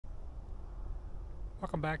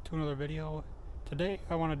Welcome back to another video. Today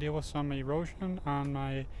I want to deal with some erosion on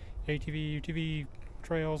my ATV, UTV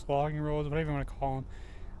trails, logging roads, whatever you want to call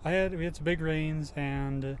them. We had some big rains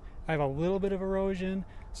and I have a little bit of erosion,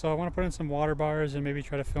 so I want to put in some water bars and maybe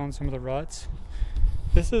try to fill in some of the ruts.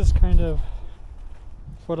 This is kind of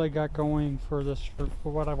what I got going for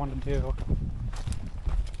what I want to do.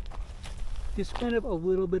 It's kind of a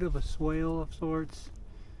little bit of a swale of sorts.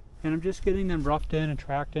 And I'm just getting them roughed in and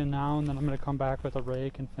tracked in now, and then I'm going to come back with a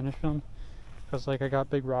rake and finish them. Because I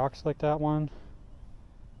got big rocks like that one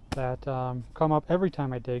that come up every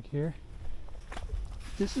time I dig here.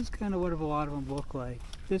 This is kind of what a lot of them look like.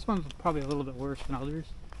 This one's probably a little bit worse than others.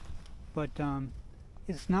 But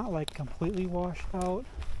it's not like completely washed out.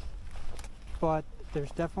 But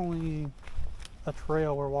there's definitely a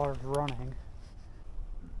trail where water's running.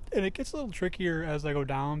 And it gets a little trickier as I go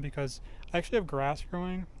down because I actually have grass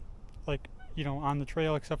growing, like, you know, on the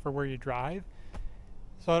trail except for where you drive.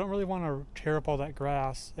 So I don't really want to tear up all that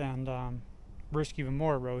grass and risk even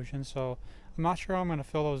more erosion. So I'm not sure how I'm going to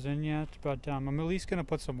fill those in yet, but I'm at least going to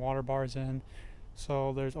put some water bars in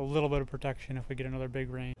so there's a little bit of protection if we get another big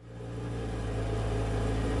rain.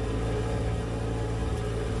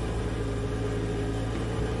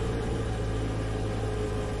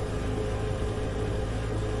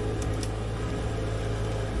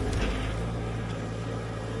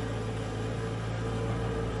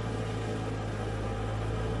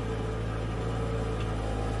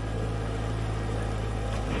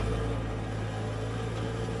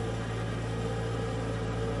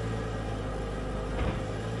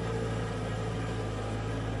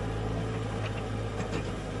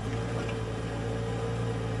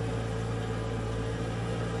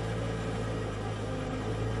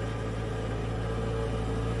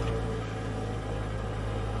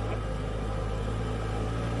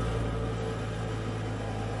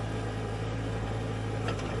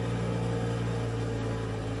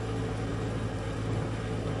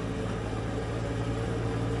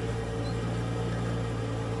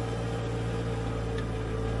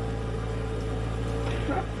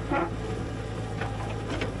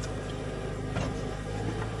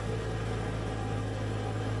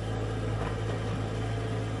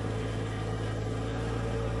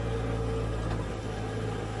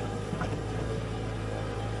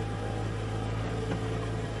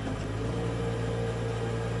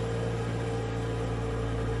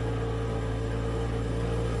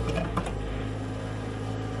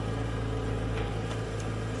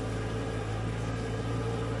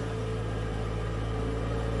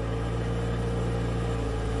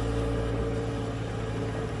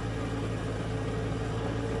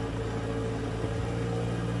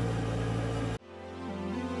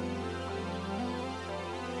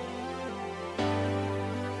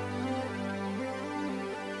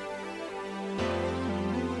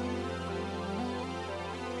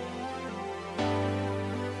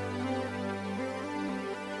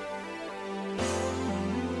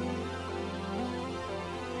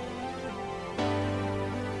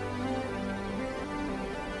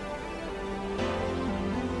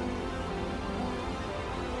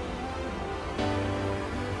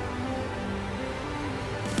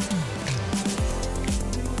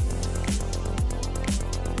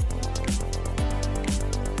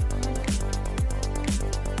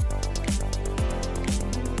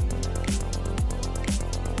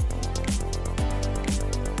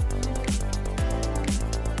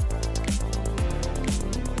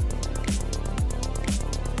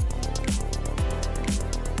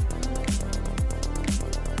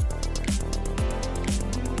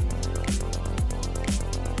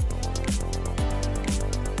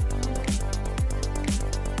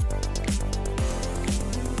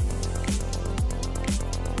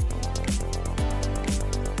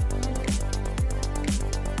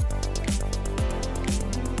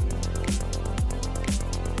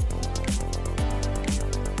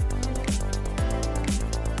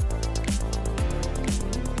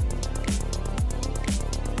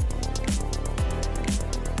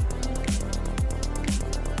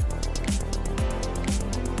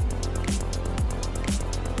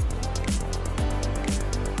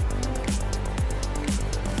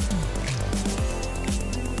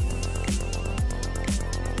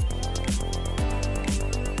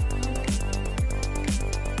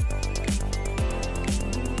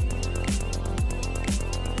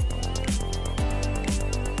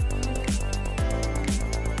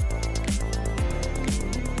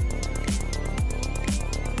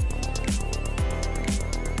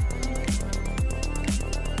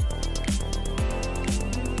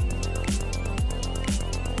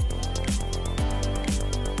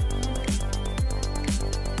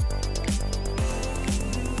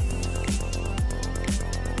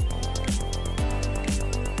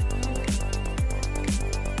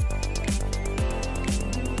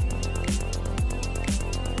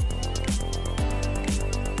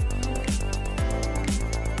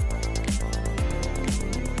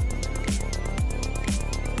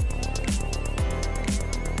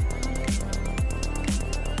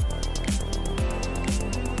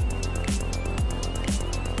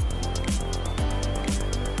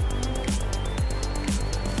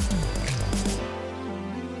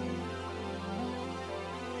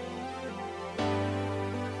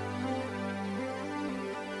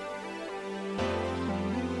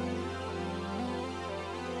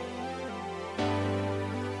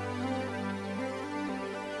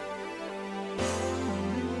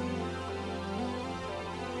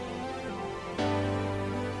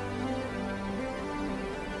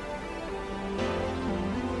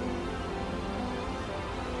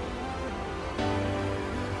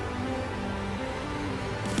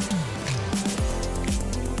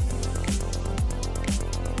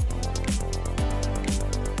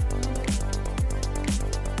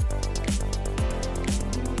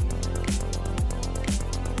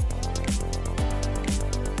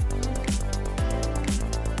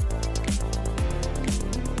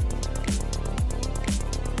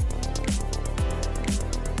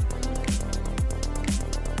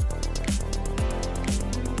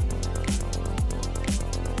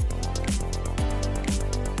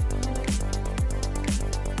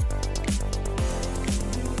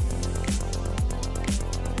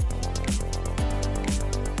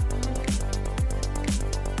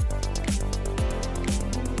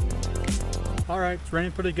 Alright, it's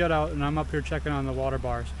raining pretty good out, and I'm up here checking on the water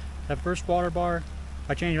bars. That first water bar,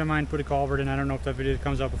 I changed my mind, put a culvert in. I don't know if that video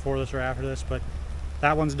comes out before this or after this, but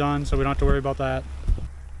that one's done, so we don't have to worry about that.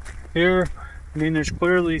 Here, I mean, there's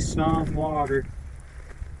clearly some water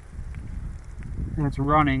that's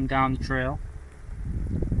running down the trail.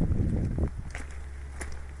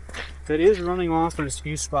 It is running off in a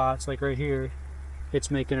few spots, like right here. It's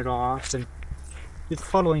making it off, and it's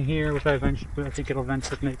puddling here, which I think it'll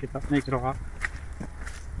eventually make it off.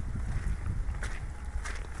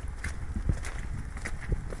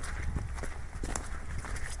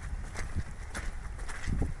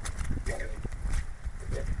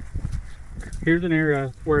 Here's an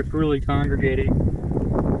area where it's really congregating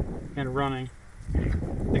and running.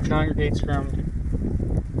 It congregates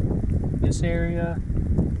from this area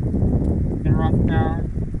and runs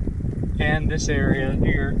down, and this area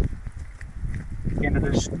here into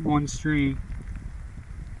this one stream.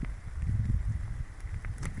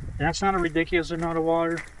 And that's not a ridiculous amount of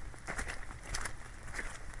water,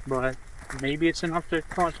 but maybe it's enough to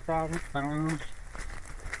cause a problem. I don't know.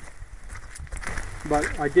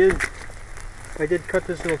 But I did cut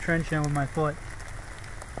this little trench in with my foot,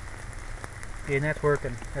 and that's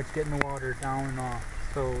working. That's getting the water down and off,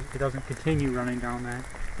 so it doesn't continue running down that.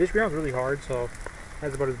 This ground's really hard, so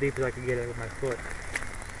that's about as deep as I can get it with my foot.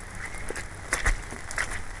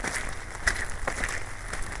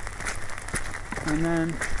 And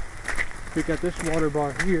then we got this water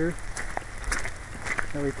bar here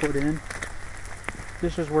that we put in.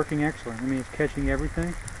 This is working excellent. I mean, it's catching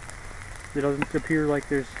everything. It doesn't appear like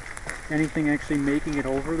there's anything actually making it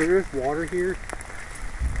over. There is water here,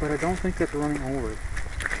 but I don't think that's running over.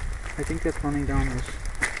 I think that's running down this.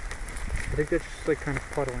 I think that's just like kind of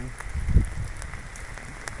puddling.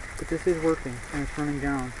 But this is working, and it's running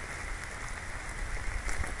down.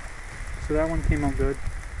 So that one came out good.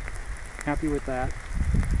 Happy with that.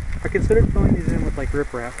 I considered filling these in with like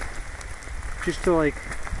riprap, just to like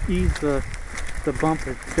ease the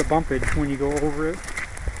bumpage when you go over it.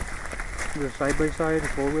 The side by side,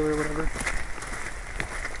 four wheeler or whatever.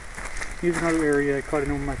 Here's another area I cut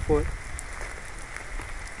in with my foot.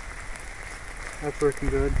 That's working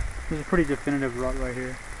good. This is a pretty definitive rut right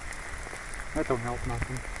here. That don't help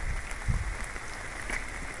nothing.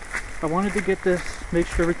 I wanted to get this, make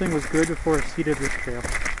sure everything was good before I seeded this trail.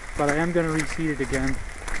 But I am going to reseed it again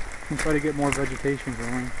and try to get more vegetation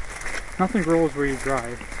growing. Nothing grows where you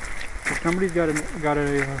drive. If somebody's got a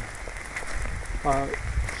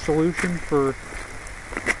solution for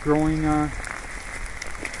growing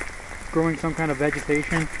some kind of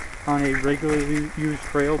vegetation on a regularly used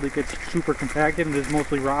trail that gets super compacted and is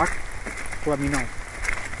mostly rock, let me know.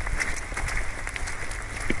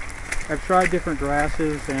 I've tried different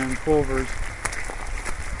grasses and clovers,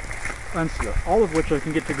 all of which I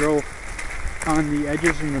can get to grow on the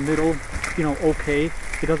edges in the middle, you know, okay.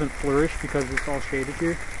 It doesn't flourish because it's all shaded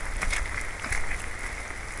here,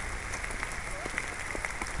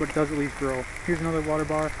 but it does at least grow. Here's another water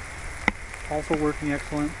bar, also working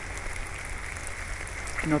excellent.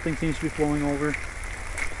 Nothing seems to be flowing over.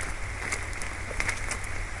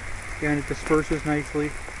 And it disperses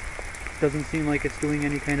nicely. Doesn't seem like it's doing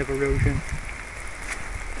any kind of erosion.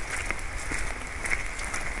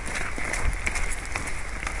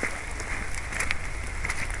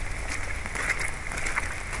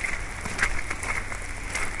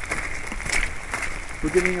 We're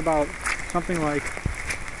getting about something like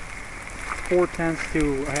 4/10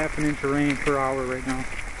 to a half an inch of rain per hour right now.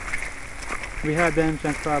 We had them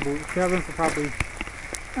for probably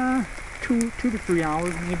 2 to 3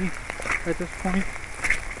 hours maybe at this point.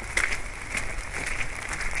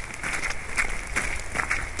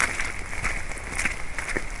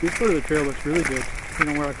 This part of the trail looks really good. You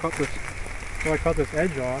know, where I cut this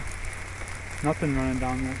edge off, nothing running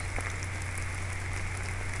down this.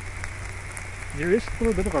 There is a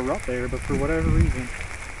little bit of a rut there, but for whatever reason,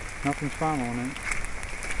 nothing's following it.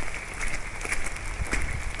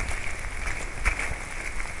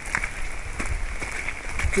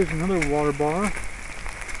 Here's another water bar,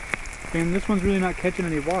 and this one's really not catching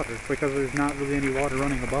any water because there's not really any water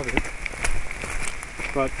running above it.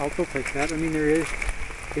 But I'll still take that. I mean, it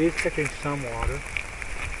is catching some water,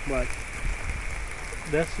 but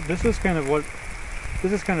this is kind of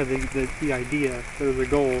the idea, or the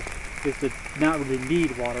goal, is to not really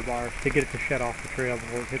need water bars to get it to shed off the trail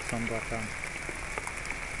before it hits them. But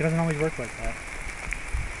it doesn't always work like that,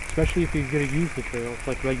 especially if you're going to use the trails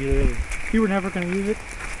like regularly. If you were never going to use it,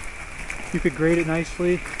 you could grade it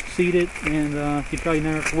nicely, seed it, and you'd probably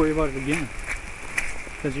never have to worry about it again,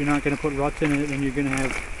 because you're not going to put ruts in it, and you're going to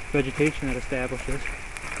have vegetation that establishes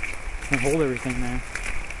and hold everything there.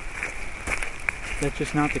 that's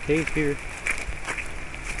just not the case here.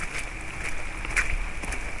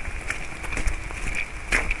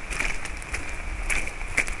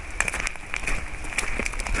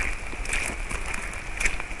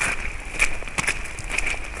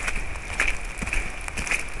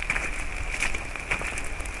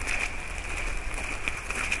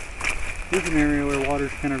 Here's an area where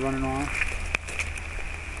water's kind of running off.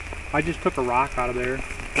 I just took a rock out of there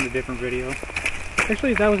in a different video.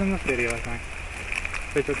 Actually, that was in this video, I think.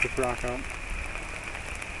 They took this rock out.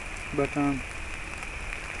 But,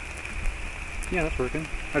 yeah, that's working.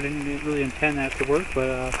 I didn't really intend that to work, but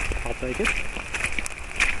I'll take it.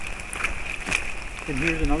 And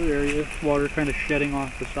here's another area, water kind of shedding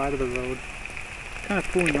off the side of the road. Kind of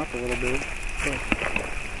pulling up a little bit. But,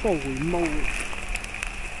 holy moly.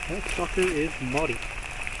 That sucker is muddy.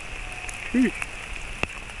 Sheesh.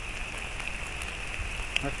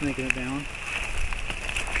 That's making it down.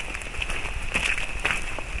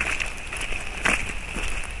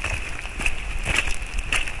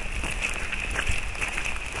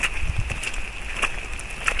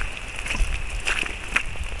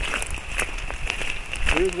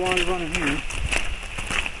 There's water running here.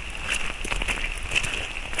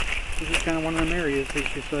 This is kind of one of them areas. It's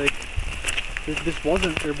just like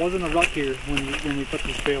there wasn't a rut here when we put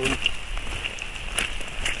this trail in.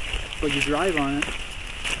 But you drive on it,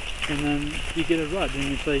 and then you get a rut,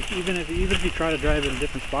 and it's like even if you try to drive it in a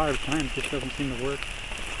different spot every time, it just doesn't seem to work.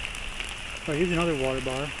 Oh, here's another water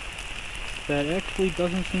bar that actually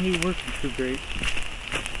doesn't seem to be working too great.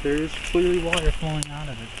 There is clearly water flowing out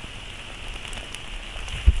of it.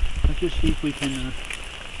 Let's just see if we can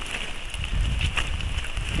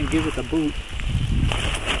give it a boot.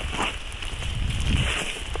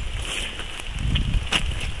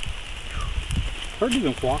 Hard to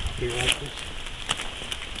even walk up here like this.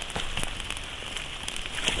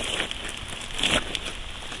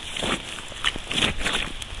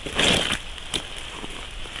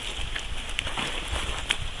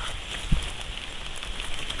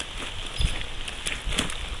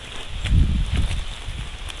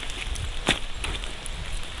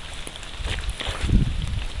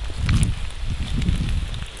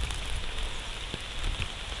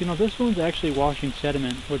 You know, this one's actually washing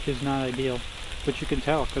sediment, which is not ideal. But you can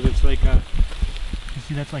tell because it's like, you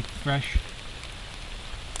see that's like fresh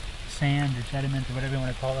sand or sediment or whatever you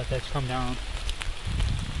want to call it that's come down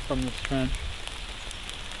from this trench.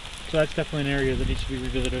 So that's definitely an area that needs to be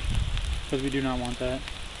revisited because we do not want that.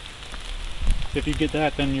 If you get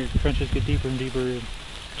that, then your trenches get deeper and deeper and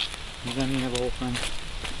then you have a whole thing.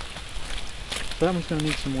 So that one's going to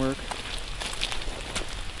need some work.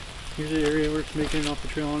 Here's the area where it's making it off the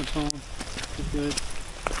trail on its own. It's good.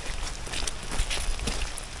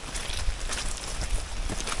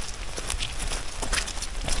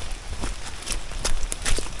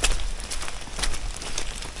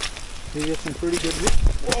 We got some pretty good,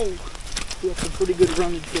 whoa! We got some pretty good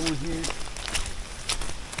runnage going here.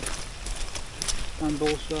 On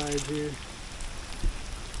both sides here.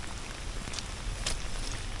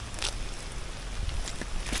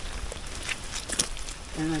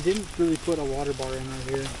 And I didn't really put a water bar in right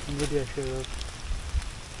here. Maybe I should have.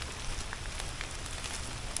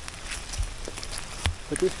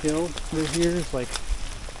 But this hill right here is like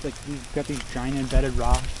you've got these giant embedded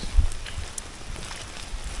rocks.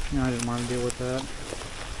 No, I didn't want to deal with that.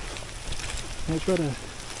 I try to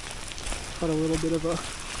cut a little bit of a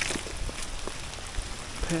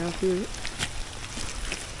path here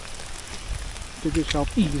to just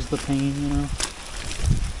help ease the pain, you know.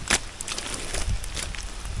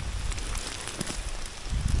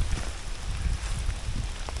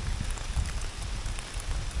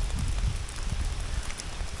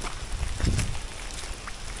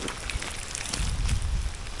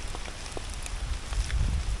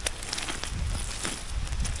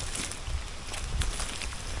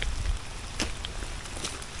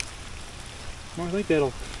 Well, I think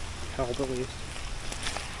that'll help at least.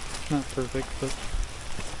 It's not perfect, but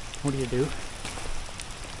what do you do?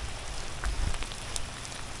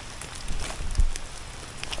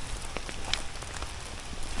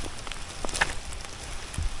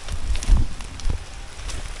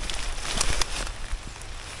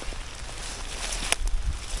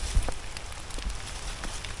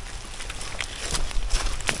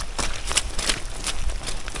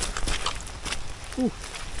 Ooh.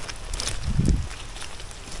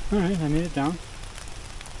 Alright, I made it down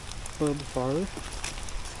a little bit farther.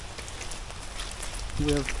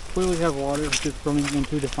 We clearly have water just running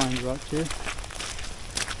into defined ruts here.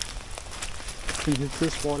 Can hit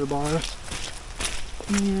this water bar,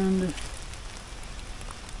 and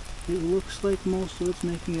it looks like most of it's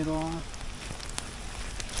making it off.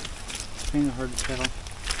 kind of hard to tell.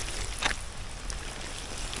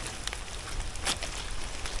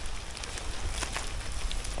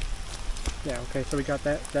 Yeah, okay, so we got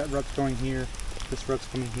that rut's going here, this rut's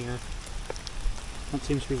coming here. That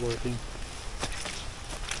seems to be working.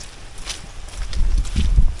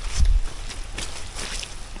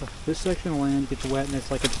 This section of land gets wet and it's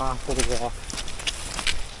like impossible to walk.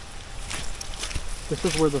 This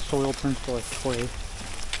is where the soil turns to like clay.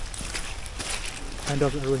 And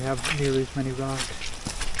doesn't really have nearly as many rocks.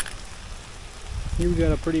 Here we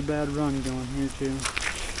got a pretty bad run going here too.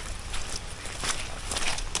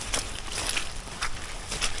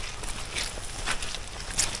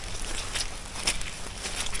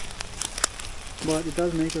 But it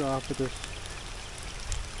does make it off with this.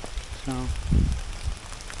 So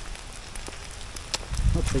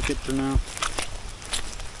I'll take it for now.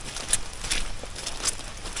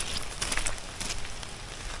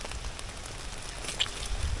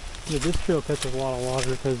 Yeah, this trail catches a lot of water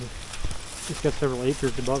because it's got several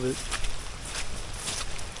acres above it.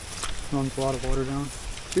 Runs a lot of water down.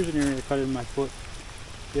 Here's an area I cut in my foot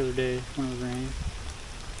the other day when it was raining.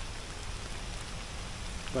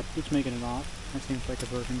 But it's making it off. That seems like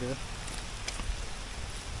it's working good.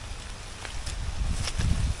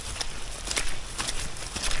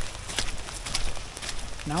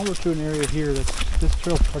 Now we're to an area here this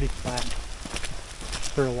trail's pretty flat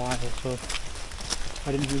for a while, so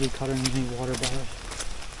I didn't really cut any water bars.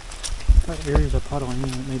 Got areas of puddling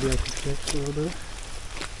that maybe I could fix a little bit.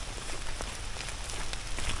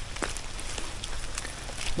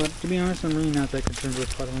 But to be honest, I'm really not that concerned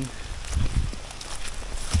with puddling.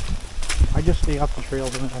 I just stay off the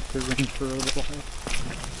trails after it rains for a little while,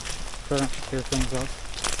 so I don't have to tear things up.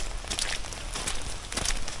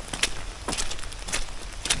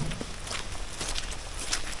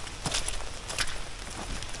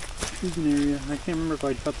 Here's an area, I can't remember if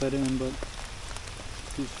I'd cut that in, but it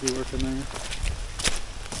seems to be working there.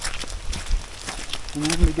 And I'm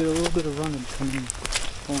going to get a little bit of running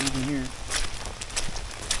going on here.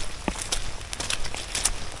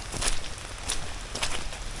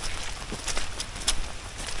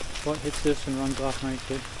 What hits this and runs off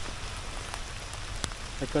nicely.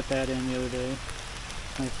 I cut that in the other day.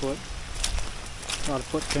 My foot. A lot of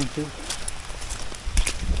foot pinches.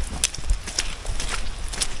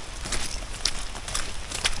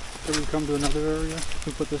 So we come to another area.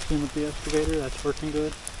 We put this in with the excavator. That's working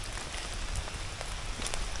good.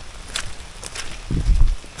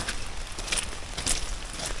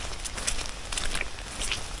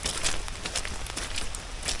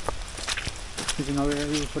 Here's another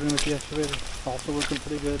area we put in with the excavator. Also working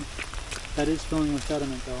pretty good. That is filling with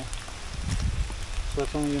sediment though. So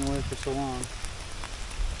that's only going to work for so long.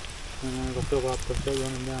 And then it'll fill up and start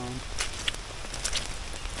running down.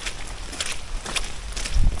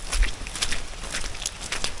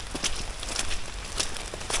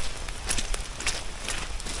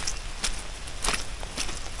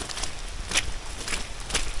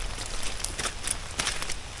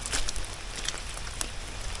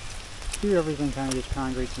 Here everything kind of just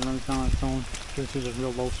concretes and runs down on its own. This is a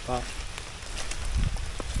real low spot.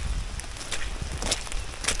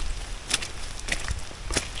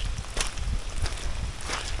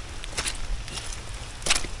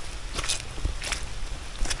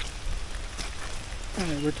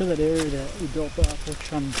 Alright, we're to that area that we built up,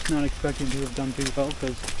 which I'm not expecting to have done too well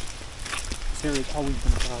because this area's always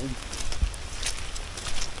been plowed.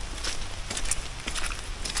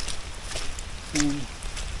 And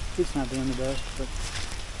it's not doing the best, but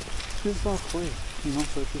it's all clay, you know,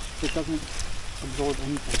 so it doesn't absorb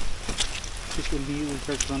anything. It just immediately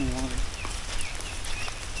starts running water.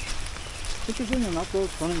 Interestingly enough though,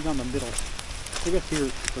 it's running down the middle. I guess here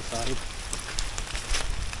it's the side.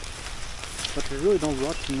 But there's really no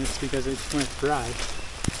ruts in this because when it's dry,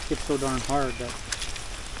 it's so darn hard that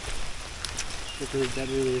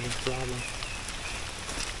really isn't a problem.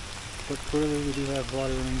 But clearly we do have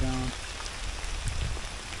water running down.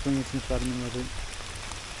 Bringing some sediment with it.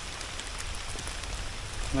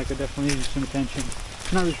 And I could definitely use some attention.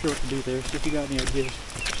 I'm not really sure what to do there, so if you got any ideas,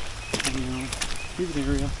 let me know. Here's an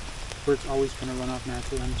area where it's always going to run off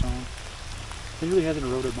naturally on its own. It really hasn't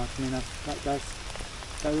eroded much. I mean, that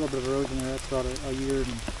little bit of erosion there, that's about a year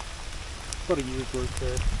and about a year's worth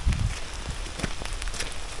there.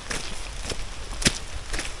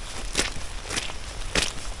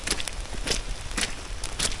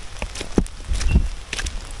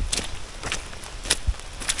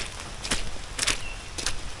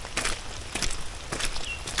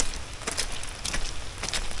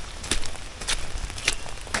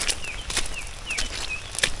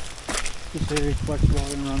 This area collects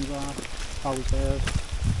water and runs off. Always has.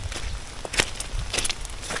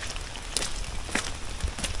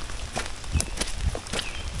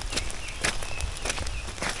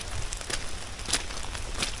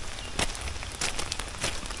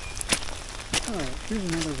 Here's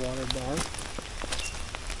another water bar.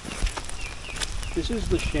 This is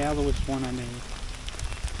the shallowest one I made.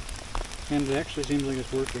 And it actually seems like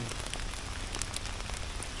it's working.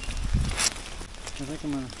 I think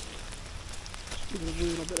I'm going to give it a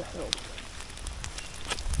little bit of help.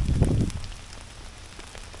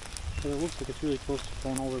 But it looks like it's really close to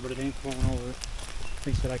flowing over, but it ain't flowing over. At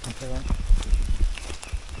least that I can tell.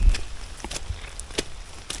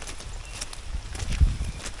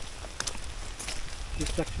 This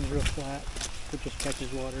section's real flat. It just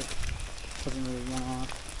catches water. Doesn't really run off.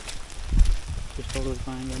 Just totally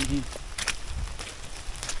fine by me.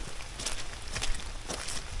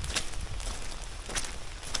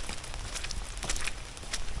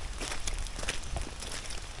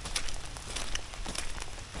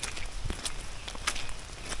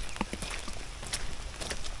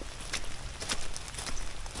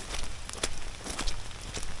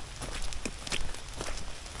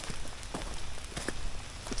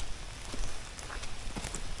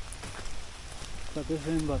 Got this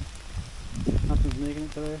in, but nothing's making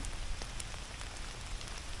it today.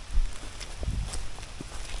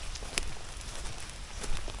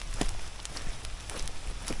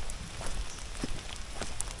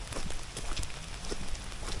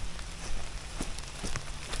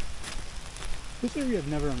 This area I've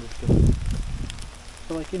never understood.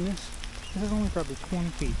 So like in this is only probably 20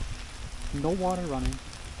 feet. No water running.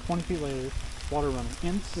 20 feet later, water running.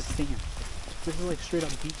 And it's the sand. This is like straight up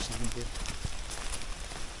beach sand here.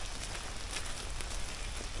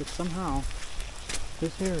 But somehow,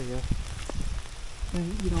 this area,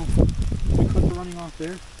 and you know, we cut the running off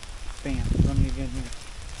there, bam, running again here.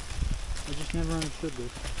 I just never understood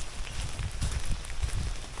this.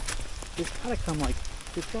 It's gotta come like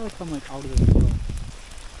out of this hill.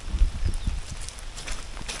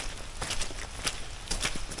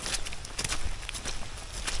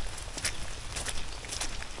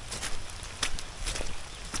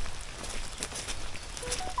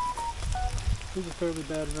 This is a fairly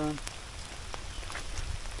bad run,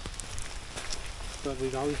 but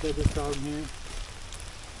we've always had this problem here,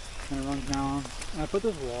 and it runs down. And I put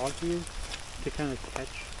this log here to kind of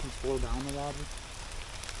catch and slow down the water,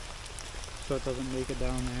 so it doesn't make it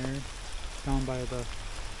down there, down by the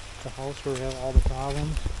house where we have all the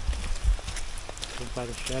problems, by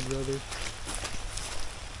the shed rather.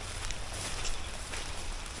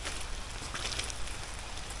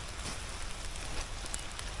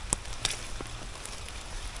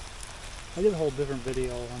 I did a whole different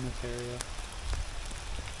video on this area,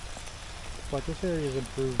 but this area has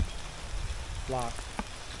improved a lot.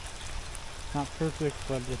 Not perfect,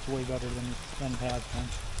 but it's way better than it has been.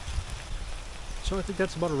 So I think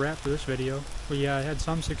that's about a wrap for this video. But yeah, I had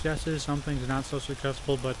some successes, some things not so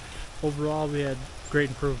successful, but overall we had great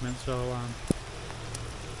improvement. So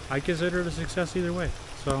I consider it a success either way.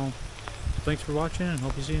 So thanks for watching, and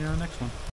hope you see you in the next one.